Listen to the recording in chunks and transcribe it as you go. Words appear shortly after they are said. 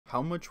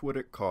How much would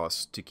it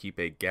cost to keep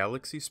a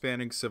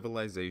galaxy-spanning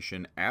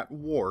civilization at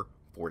war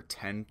for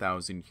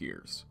 10,000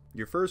 years?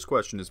 Your first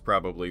question is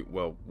probably,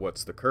 well,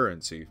 what's the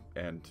currency?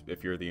 And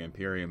if you're the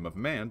Imperium of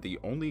Man, the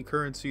only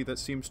currency that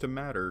seems to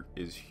matter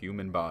is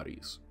human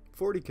bodies.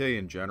 40k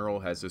in general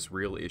has this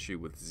real issue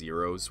with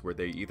zeros where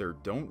they either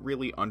don't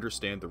really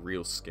understand the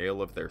real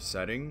scale of their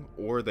setting,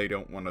 or they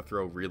don't want to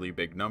throw really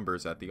big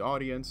numbers at the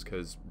audience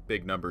because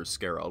big numbers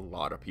scare a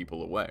lot of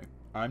people away.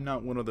 I'm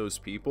not one of those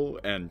people,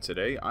 and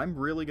today I'm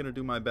really going to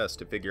do my best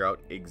to figure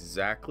out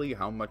exactly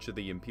how much of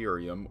the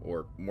Imperium,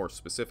 or more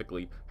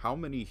specifically, how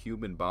many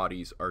human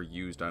bodies are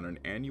used on an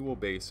annual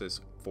basis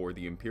for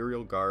the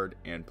Imperial Guard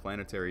and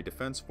planetary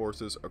defense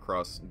forces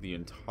across the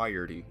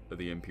entirety of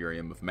the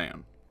Imperium of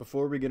Man.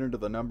 Before we get into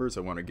the numbers,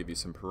 I want to give you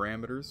some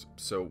parameters.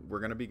 So we're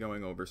going to be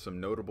going over some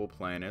notable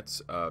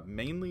planets,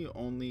 mainly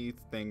only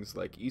things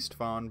like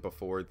Istvan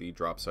before the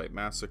drop site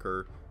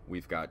massacre.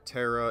 We've got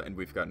Terra and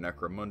we've got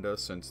Necromunda,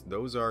 since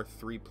those are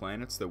three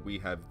planets that we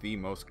have the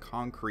most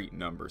concrete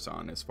numbers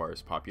on as far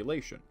as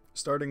population.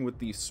 Starting with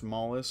the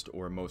smallest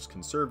or most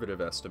conservative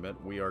estimate,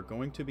 we are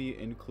going to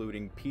be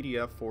including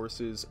PDF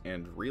forces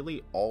and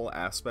really all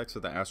aspects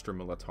of the Astra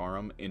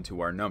Militarum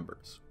into our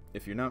numbers.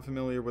 If you're not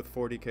familiar with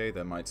 40k,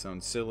 that might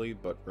sound silly,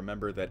 but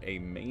remember that a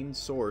main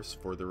source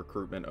for the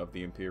recruitment of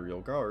the Imperial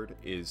Guard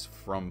is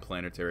from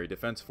planetary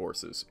defense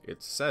forces.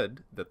 It's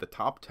said that the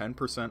top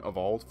 10% of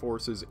all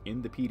forces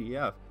in the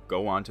PDF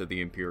go on to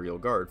the Imperial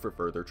Guard for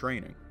further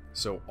training.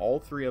 So all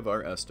three of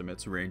our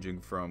estimates,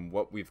 ranging from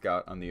what we've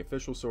got on the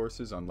official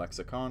sources on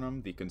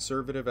Lexiconum, the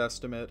conservative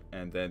estimate,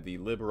 and then the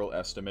liberal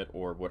estimate,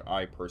 or what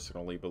I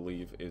personally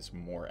believe is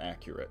more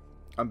accurate.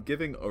 I'm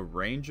giving a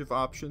range of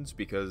options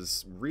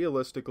because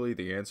realistically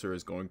the answer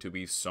is going to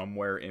be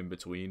somewhere in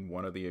between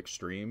one of the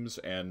extremes,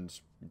 and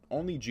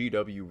only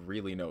GW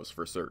really knows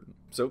for certain.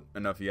 So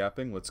enough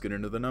yapping, let's get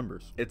into the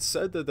numbers. It's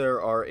said that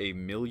there are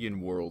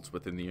 1,000,000 worlds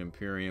within the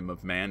Imperium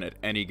of Man at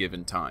any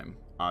given time.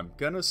 I'm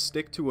gonna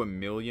stick to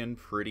 1,000,000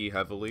 pretty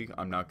heavily.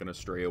 I'm not gonna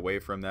stray away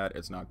from that.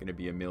 It's not gonna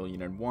be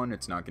 1,000,001,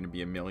 it's not gonna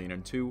be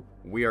 1,000,002.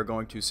 We are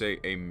going to say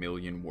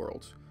 1,000,000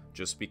 worlds.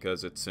 Just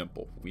because it's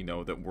simple. We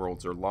know that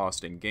worlds are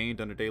lost and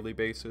gained on a daily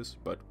basis,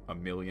 but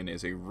 1,000,000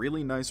 is a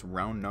really nice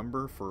round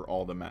number for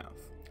all the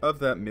math. Of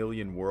that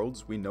 1,000,000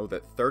 worlds, we know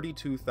that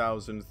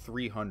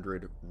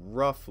 32,300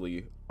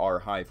 roughly are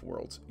hive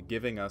worlds,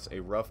 giving us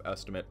a rough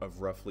estimate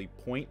of roughly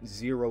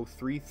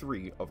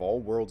 0.033 of all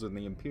worlds in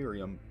the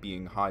Imperium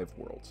being hive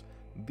worlds.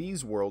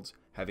 These worlds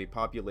have a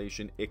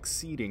population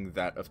exceeding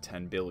that of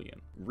 10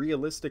 billion.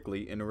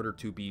 Realistically, in order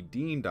to be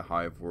deemed a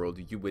hive world,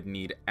 you would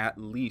need at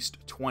least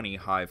 20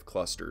 hive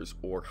clusters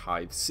or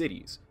hive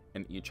cities,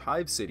 and each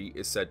hive city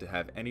is said to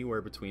have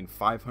anywhere between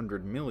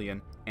 500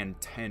 million and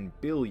 10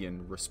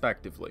 billion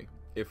respectively.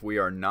 If we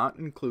are not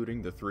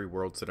including the three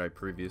worlds that I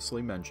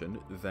previously mentioned,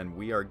 then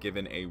we are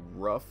given a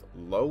rough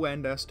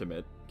low-end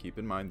estimate, keep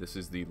in mind this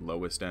is the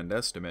lowest end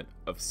estimate,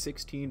 of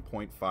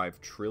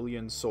 16.5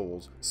 trillion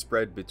souls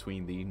spread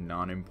between the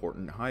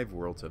non-important hive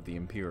worlds of the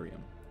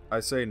Imperium. I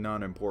say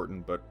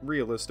non-important, but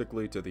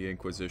realistically to the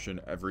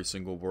Inquisition, every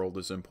single world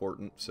is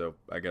important, so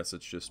I guess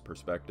it's just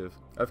perspective.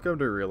 I've come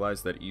to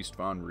realize that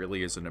Istvan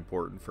really isn't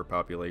important for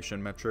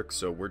population metrics,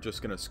 so we're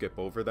just going to skip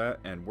over that,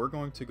 and we're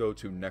going to go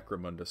to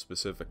Necromunda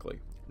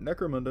specifically.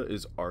 Necromunda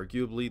is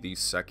arguably the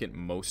second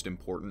most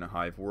important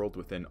hive world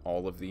within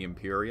all of the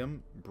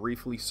Imperium,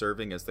 briefly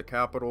serving as the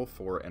capital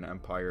for an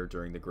empire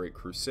during the Great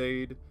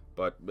Crusade,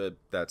 but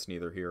that's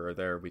neither here or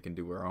there. We can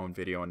do our own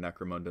video on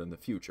Necromunda in the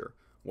future.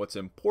 What's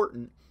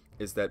important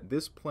is that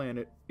this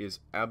planet is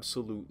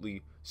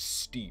absolutely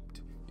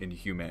steeped in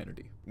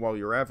humanity. While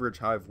your average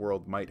hive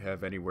world might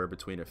have anywhere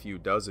between a few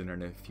dozen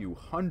and a few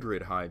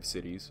hundred hive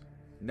cities,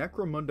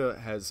 Necromunda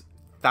has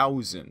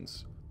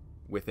thousands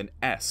with an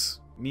S,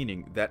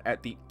 meaning that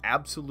at the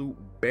absolute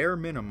bare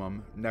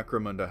minimum,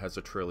 Necromunda has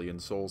 1 trillion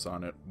souls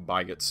on it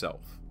by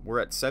itself. We're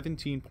at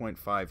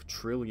 17.5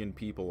 trillion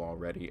people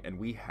already, and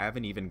we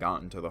haven't even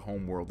gotten to the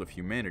homeworld of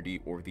humanity,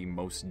 or the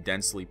most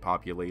densely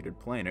populated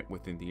planet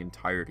within the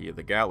entirety of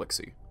the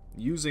galaxy.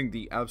 Using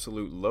the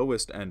absolute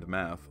lowest end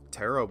math,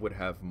 Terra would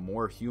have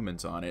more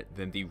humans on it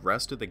than the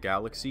rest of the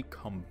galaxy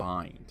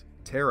combined.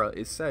 Terra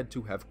is said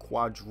to have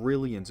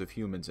quadrillions of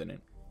humans in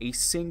it. A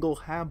single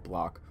hab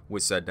block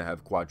was said to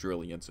have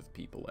quadrillions of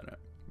people in it.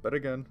 But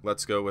again,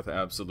 let's go with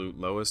absolute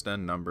lowest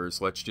end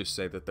numbers. Let's just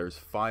say that there's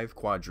 5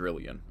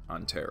 quadrillion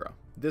on Terra.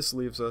 This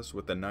leaves us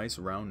with a nice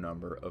round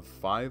number of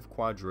 5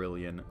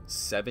 quadrillion,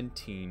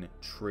 17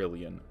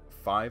 trillion,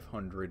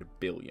 500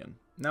 billion.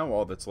 Now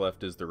all that's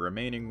left is the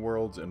remaining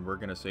worlds, and we're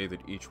going to say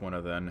that each one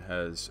of them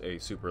has a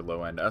super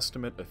low end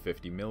estimate of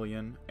 50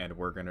 million, and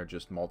we're going to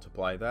just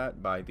multiply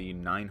that by the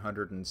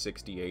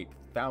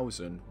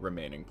 968,000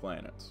 remaining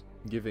planets,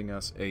 giving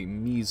us a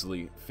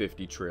measly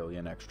 50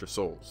 trillion extra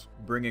souls,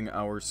 bringing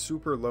our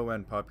super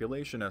low-end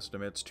population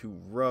estimates to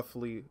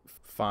roughly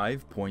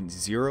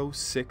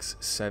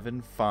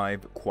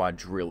 5.0675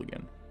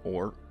 quadrillion,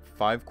 or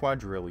 5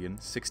 quadrillion,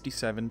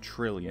 67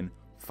 trillion,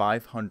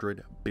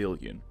 500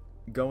 billion.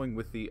 Going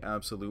with the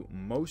absolute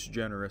most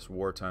generous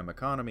wartime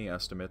economy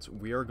estimates,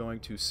 we are going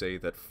to say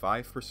that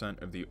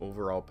 5% of the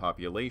overall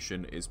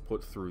population is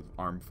put through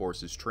armed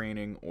forces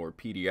training or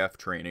PDF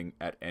training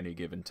at any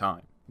given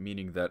time,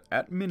 meaning that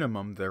at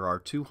minimum there are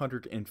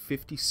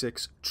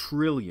 256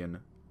 trillion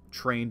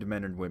trained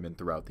men and women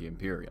throughout the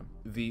Imperium.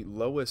 The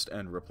lowest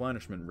end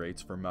replenishment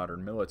rates for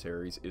modern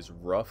militaries is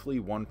roughly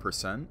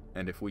 1%,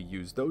 and if we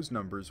use those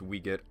numbers, we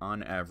get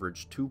on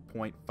average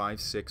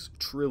 2.56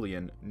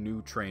 trillion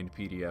new trained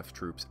PDF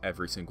troops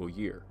every single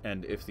year.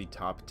 And if the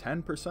top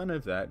 10%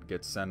 of that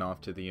gets sent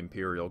off to the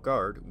Imperial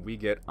Guard, we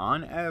get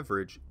on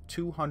average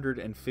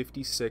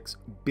 256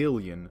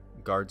 billion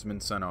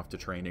Guardsmen sent off to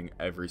training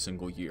every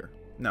single year.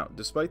 Now,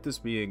 despite this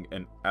being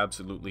an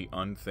absolutely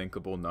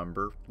unthinkable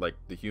number, like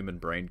the human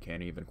brain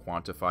can't even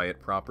quantify it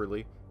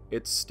properly,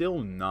 it's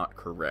still not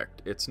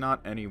correct. It's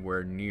not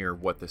anywhere near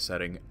what the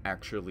setting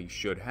actually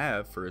should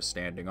have for a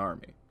standing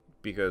army.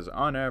 Because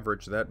on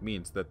average, that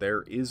means that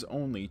there is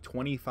only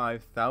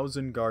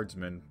 25,000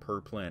 guardsmen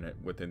per planet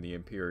within the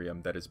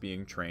Imperium that is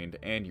being trained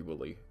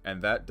annually,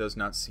 and that does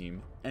not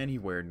seem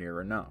anywhere near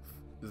enough.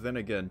 Then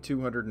again,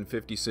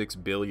 256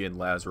 billion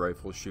las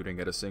rifles shooting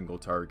at a single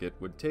target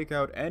would take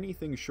out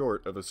anything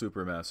short of a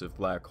supermassive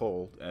black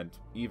hole, and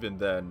even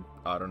then,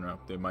 I don't know,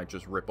 they might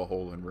just rip a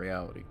hole in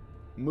reality.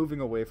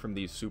 Moving away from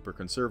these super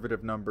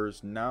conservative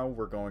numbers, now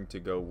we're going to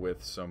go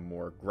with some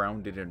more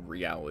grounded in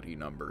reality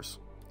numbers.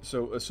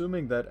 So,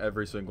 assuming that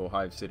every single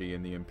hive city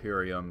in the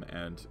Imperium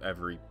and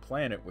every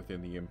planet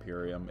within the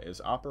Imperium is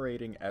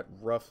operating at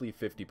roughly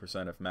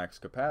 50% of max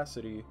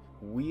capacity,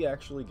 we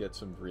actually get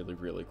some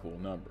really cool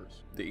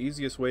numbers. The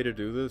easiest way to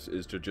do this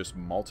is to just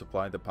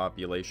multiply the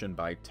population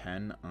by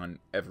 10 on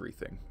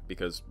everything,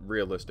 because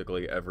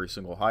realistically every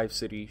single hive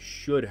city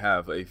should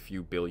have a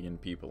few billion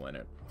people in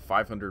it.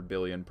 500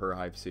 billion per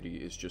hive city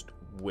is just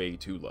way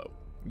too low.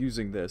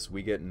 Using this,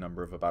 we get a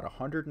number of about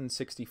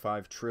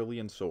 165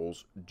 trillion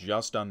souls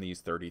just on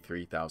these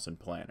 33,000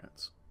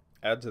 planets.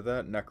 Add to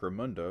that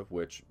Necromunda,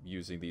 which,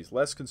 using these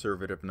less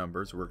conservative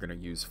numbers, we're going to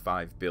use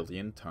 5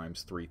 billion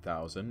times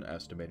 3,000,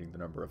 estimating the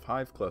number of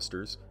hive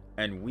clusters,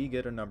 and we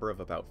get a number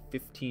of about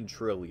 15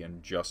 trillion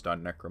just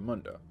on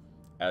Necromunda.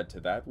 Add to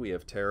that, we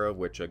have Terra,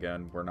 which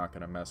again, we're not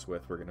going to mess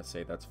with, we're going to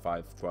say that's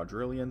 5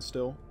 quadrillion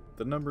still.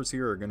 The numbers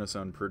here are going to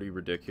sound pretty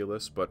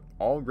ridiculous, but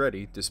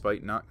already,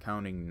 despite not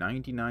counting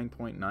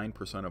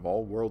 99.9% of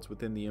all worlds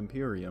within the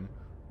Imperium,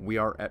 we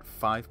are at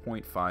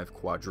 5.5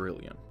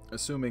 quadrillion.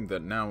 Assuming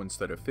that now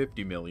instead of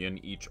 50 million,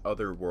 each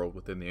other world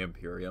within the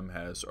Imperium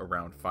has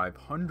around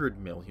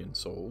 500 million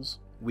souls,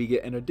 we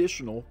get an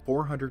additional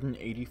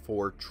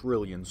 484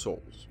 trillion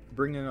souls,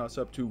 bringing us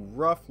up to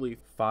roughly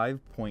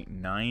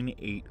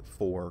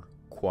 5.984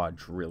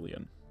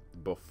 quadrillion.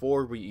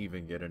 Before we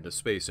even get into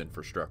space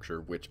infrastructure,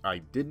 which I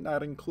did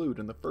not include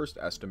in the first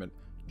estimate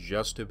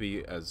just to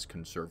be as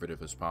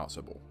conservative as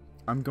possible.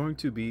 I'm going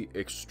to be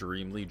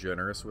extremely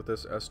generous with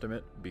this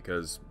estimate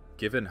because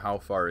given how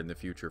far in the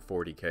future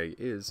 40k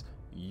is,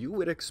 you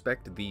would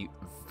expect the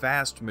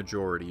vast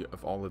majority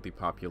of all of the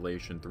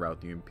population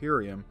throughout the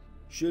Imperium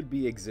should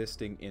be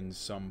existing in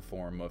some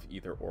form of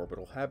either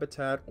orbital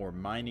habitat or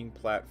mining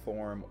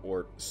platform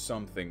or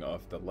something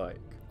of the like.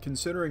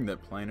 Considering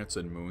that planets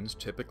and moons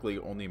typically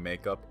only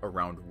make up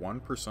around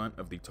 1%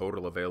 of the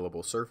total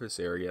available surface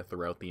area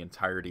throughout the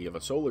entirety of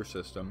a solar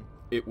system,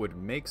 it would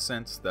make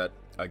sense that,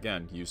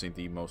 again, using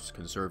the most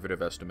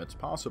conservative estimates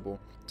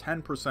possible,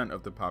 10%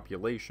 of the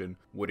population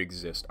would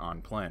exist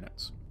on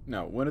planets.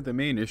 Now, one of the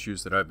main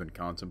issues that I've been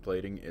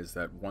contemplating is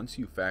that once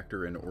you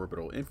factor in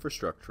orbital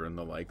infrastructure and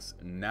the likes,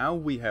 now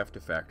we have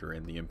to factor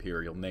in the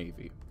Imperial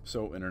Navy.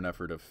 So in an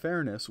effort of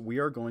fairness, we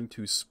are going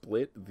to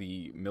split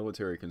the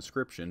military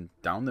conscription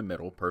down the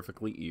middle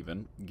perfectly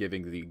even,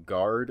 giving the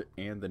Guard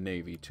and the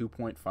Navy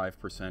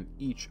 2.5%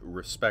 each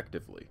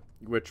respectively.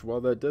 Which,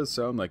 while that does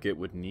sound like it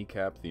would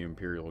kneecap the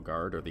Imperial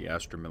Guard or the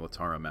Astra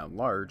Militarum at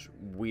large,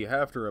 we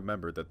have to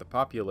remember that the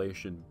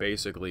population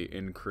basically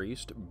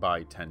increased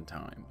by 10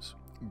 times.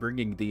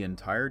 Bringing the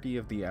entirety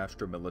of the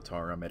Astra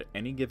Militarum at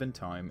any given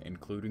time,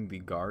 including the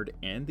Guard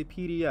and the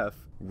PDF,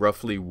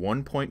 roughly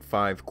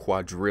 1.5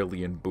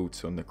 quadrillion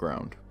boots on the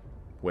ground.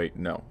 Wait,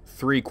 no,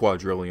 3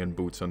 quadrillion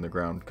boots on the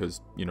ground,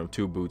 because,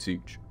 2 boots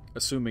each.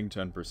 Assuming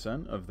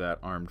 10% of that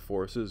armed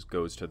forces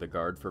goes to the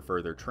Guard for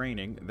further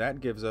training,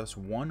 that gives us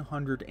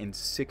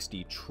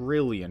 160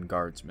 trillion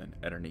Guardsmen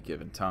at any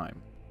given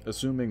time.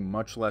 Assuming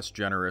much less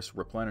generous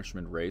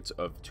replenishment rates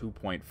of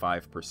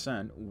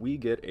 2.5%, we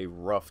get a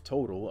rough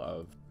total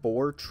of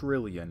 4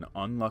 trillion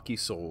unlucky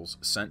souls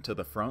sent to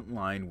the front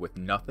line with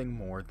nothing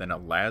more than a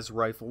las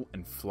rifle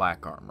and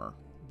flak armor.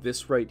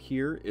 This right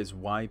here is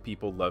why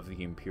people love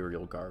the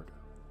Imperial Guard.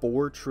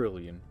 4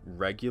 trillion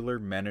regular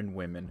men and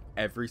women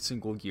every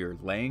single year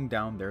laying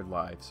down their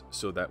lives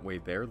so that way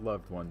their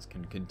loved ones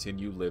can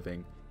continue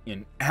living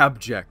in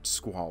abject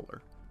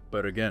squalor.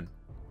 But again,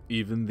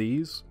 even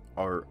these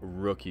are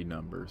rookie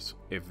numbers.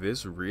 If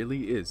this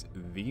really is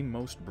the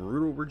most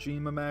brutal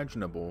regime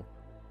imaginable,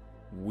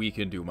 we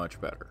can do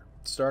much better.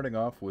 Starting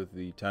off with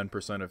the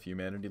 10% of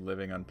humanity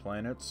living on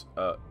planets,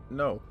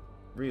 no,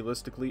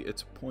 realistically,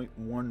 it's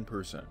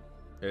 0.1%.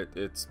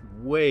 It's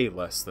way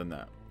less than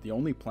that. The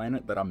only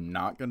planet that I'm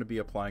not going to be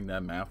applying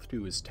that math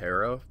to is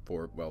Terra,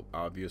 for, well,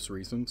 obvious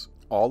reasons.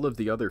 All of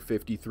the other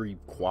 53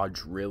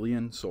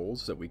 quadrillion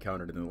souls that we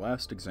counted in the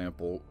last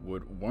example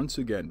would once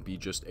again be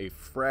just a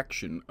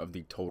fraction of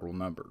the total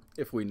number.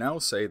 If we now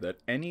say that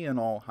any and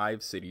all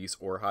hive cities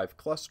or hive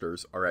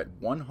clusters are at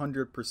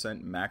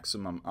 100%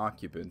 maximum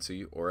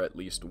occupancy, or at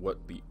least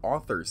what the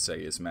authors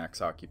say is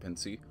max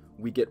occupancy,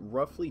 we get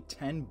roughly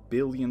 10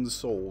 billion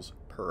souls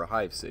per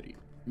hive city.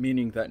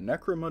 Meaning that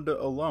Necromunda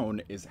alone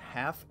is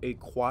half a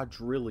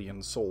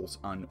quadrillion souls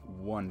on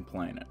one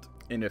planet.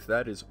 And if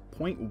that is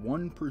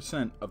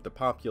 0.1% of the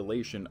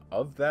population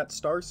of that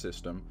star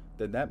system,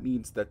 then that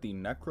means that the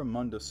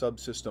Necromunda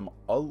subsystem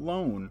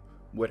alone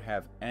would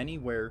have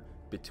anywhere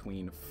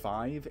between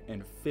 5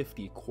 and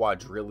 50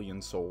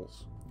 quadrillion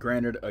souls.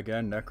 Granted,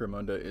 again,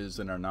 Necromunda is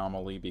an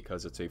anomaly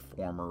because it's a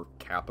former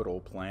capital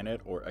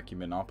planet or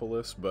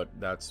ecumenopolis, but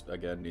that's,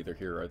 again, neither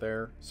here or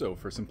there. So,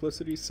 for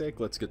simplicity's sake,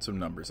 let's get some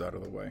numbers out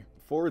of the way.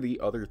 For the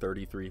other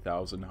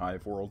 33,000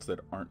 hive worlds that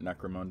aren't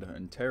Necromunda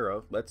and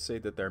Terra, let's say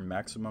that their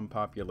maximum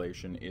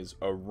population is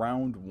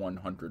around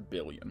 100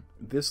 billion.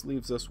 This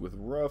leaves us with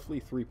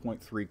roughly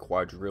 3.3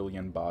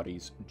 quadrillion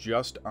bodies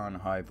just on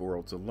hive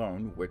worlds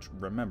alone, which,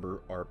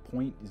 remember, are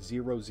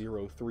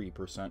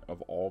 0.003%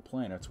 of all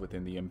planets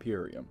within the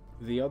Imperium.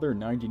 The other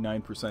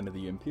 99% of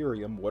the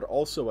Imperium would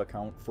also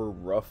account for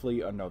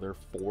roughly another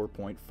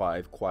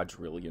 4.5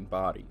 quadrillion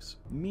bodies,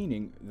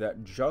 meaning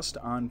that just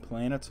on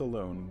planets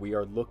alone we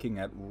are looking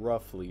at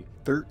roughly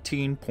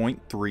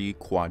 13.3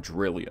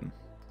 quadrillion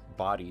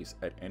bodies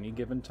at any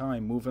given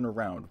time moving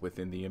around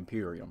within the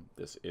Imperium.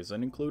 This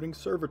isn't including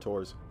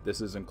servitors,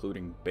 this is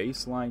including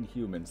baseline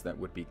humans that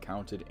would be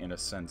counted in a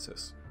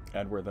census.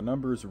 And where the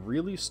numbers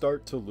really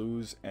start to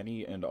lose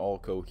any and all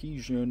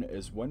cohesion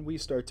is when we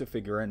start to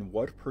figure in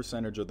what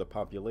percentage of the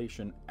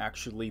population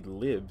actually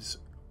lives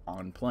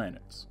on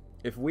planets.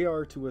 If we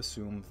are to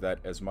assume that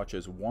as much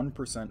as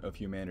 1% of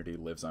humanity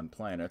lives on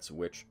planets,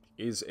 which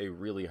is a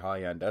really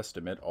high-end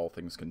estimate, all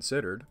things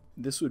considered,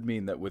 this would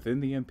mean that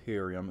within the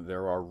Imperium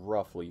there are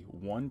roughly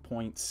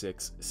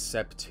 1.6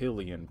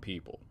 septillion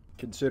people.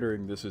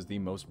 Considering this is the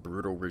most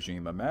brutal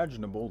regime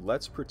imaginable,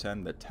 let's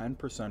pretend that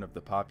 10% of the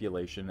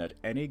population at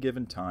any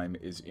given time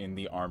is in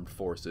the armed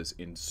forces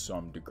in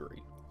some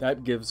degree.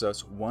 That gives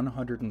us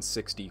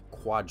 160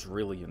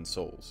 quadrillion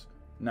souls.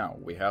 Now,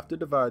 we have to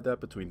divide that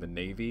between the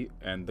Navy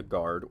and the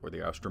Guard, or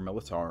the Astra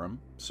Militarum,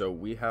 so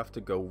we have to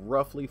go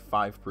roughly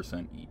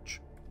 5% each.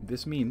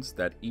 This means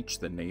that each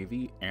the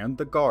Navy and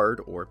the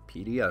Guard, or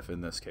PDF in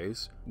this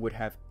case, would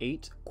have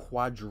 8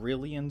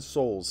 quadrillion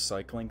souls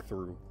cycling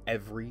through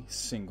every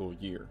single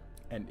year.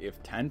 And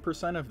if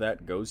 10% of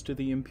that goes to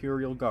the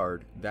Imperial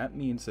Guard, that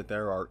means that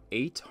there are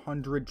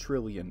 800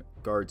 trillion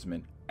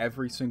Guardsmen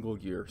every single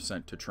year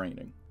sent to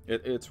training.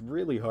 It's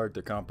really hard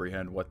to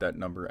comprehend what that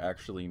number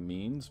actually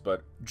means,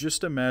 but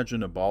just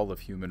imagine a ball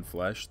of human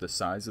flesh the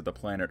size of the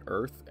planet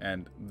Earth,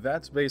 and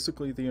that's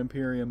basically the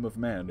Imperium of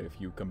Man if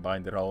you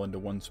combined it all into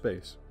one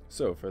space.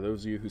 So, for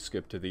those of you who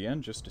skipped to the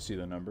end just to see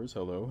the numbers,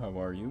 hello, how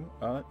are you?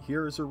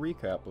 Here is a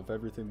recap of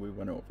everything we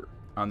went over.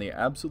 On the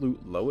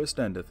absolute lowest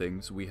end of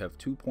things, we have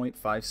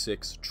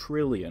 2.56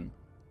 trillion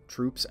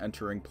troops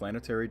entering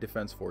planetary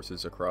defense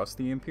forces across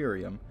the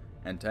Imperium,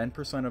 and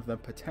 10% of them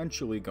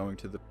potentially going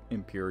to the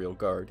Imperial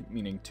Guard,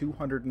 meaning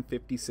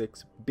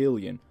 256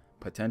 billion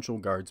potential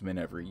Guardsmen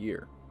every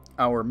year.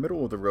 Our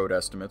middle-of-the-road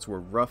estimates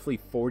were roughly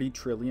 40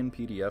 trillion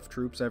PDF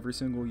troops every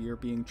single year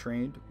being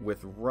trained,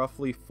 with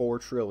roughly 4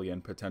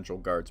 trillion potential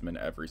Guardsmen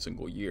every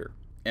single year.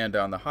 And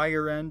on the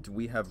higher end,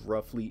 we have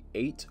roughly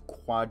 8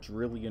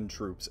 quadrillion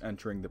troops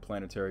entering the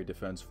planetary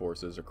defense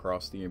forces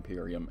across the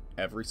Imperium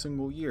every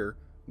single year,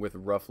 with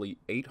roughly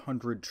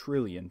 800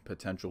 trillion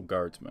potential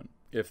Guardsmen.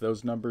 If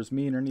those numbers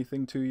mean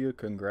anything to you,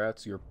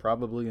 congrats, you're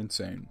probably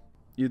insane.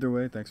 Either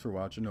way, thanks for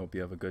watching, hope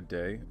you have a good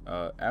day.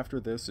 After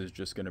this is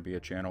just going to be a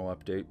channel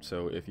update,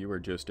 so if you were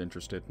just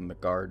interested in the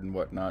Guard and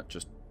whatnot,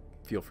 just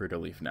feel free to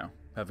leave now.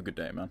 Have a good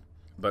day, man.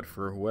 But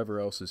for whoever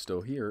else is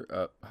still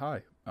here,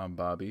 hi, I'm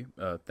Bobby.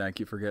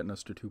 Thank you for getting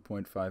us to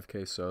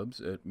 2.5k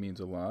subs, it means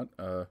a lot.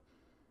 I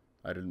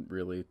didn't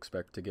really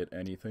expect to get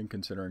anything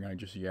considering I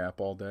just yap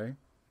all day,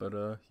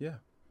 but yeah.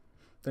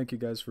 Thank you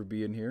guys for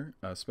being here.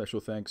 Special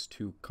thanks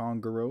to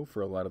Kongoro for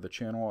a lot of the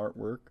channel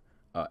artwork,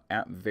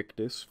 at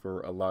Victus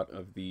for a lot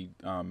of the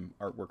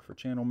artwork for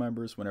channel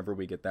members whenever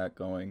we get that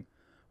going,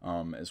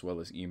 as well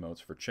as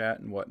emotes for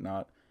chat and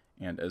whatnot,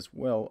 and as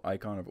well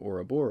Icon of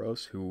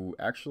Ouroboros, who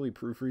actually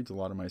proofreads a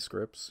lot of my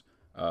scripts.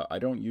 I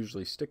don't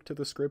usually stick to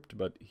the script,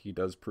 but he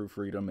does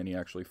proofread them and he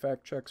actually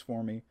fact checks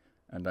for me,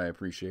 and I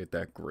appreciate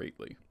that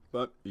greatly.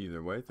 But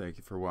either way, thank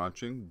you for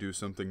watching. Do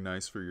something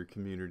nice for your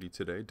community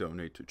today,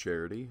 donate to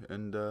charity,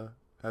 and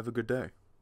have a good day.